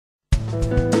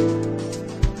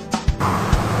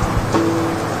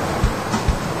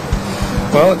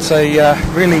Well, it's a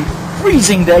really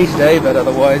freezing day today, but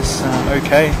otherwise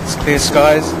okay. It's clear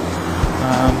skies.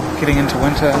 Getting into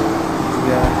winter,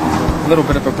 a little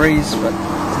bit of a breeze, but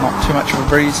not too much of a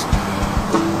breeze.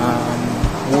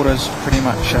 Water's pretty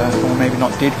much, or maybe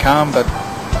not dead calm, but...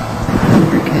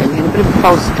 Okay, we had a bit of a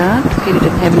false start. Peter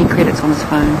didn't have any credits on his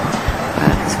phone,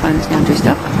 but his phone is now juiced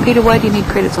up. Peter, why do you need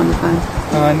credits on the phone?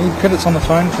 I need credits on the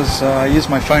phone because I use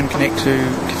my phone to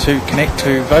connect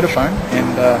to Vodafone,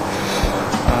 and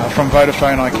from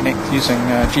Vodafone I connect using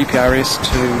GPRS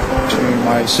to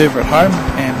my server at home,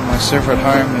 and my server at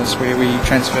home is where we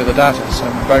transfer the data. So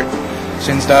my boat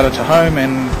sends data to home,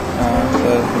 and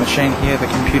the machine here,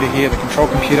 the computer here, the control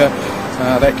computer,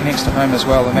 that connects to home as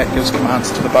well, and that gives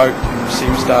commands to the boat and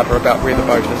receives data about where the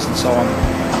boat is and so on,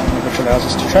 which allows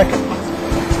us to track it.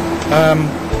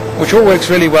 Which all works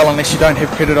really well unless you don't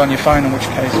have credit on your phone, in which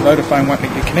case Vodafone won't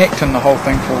let you connect and the whole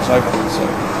thing falls over. So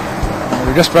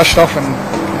we just rushed off and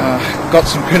got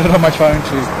some credit on my phone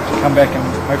to come back and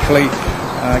hopefully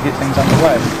get things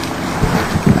underway.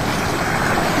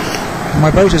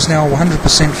 My boat is now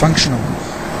 100% functional,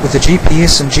 with the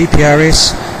GPS and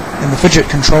GPRS and the fidget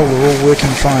controller all working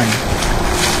fine.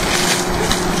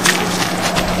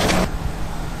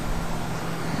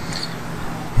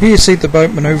 Here you see the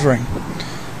boat manoeuvring.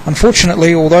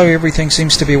 Unfortunately, although everything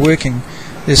seems to be working,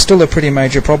 there's still a pretty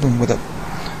major problem with it.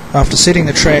 After setting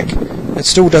the track, it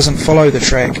still doesn't follow the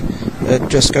track. It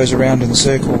just goes around in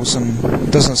circles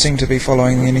and doesn't seem to be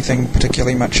following anything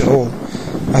particularly much at all.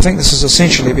 I think this is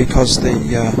essentially because the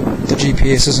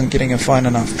GPS isn't getting a fine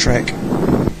enough track.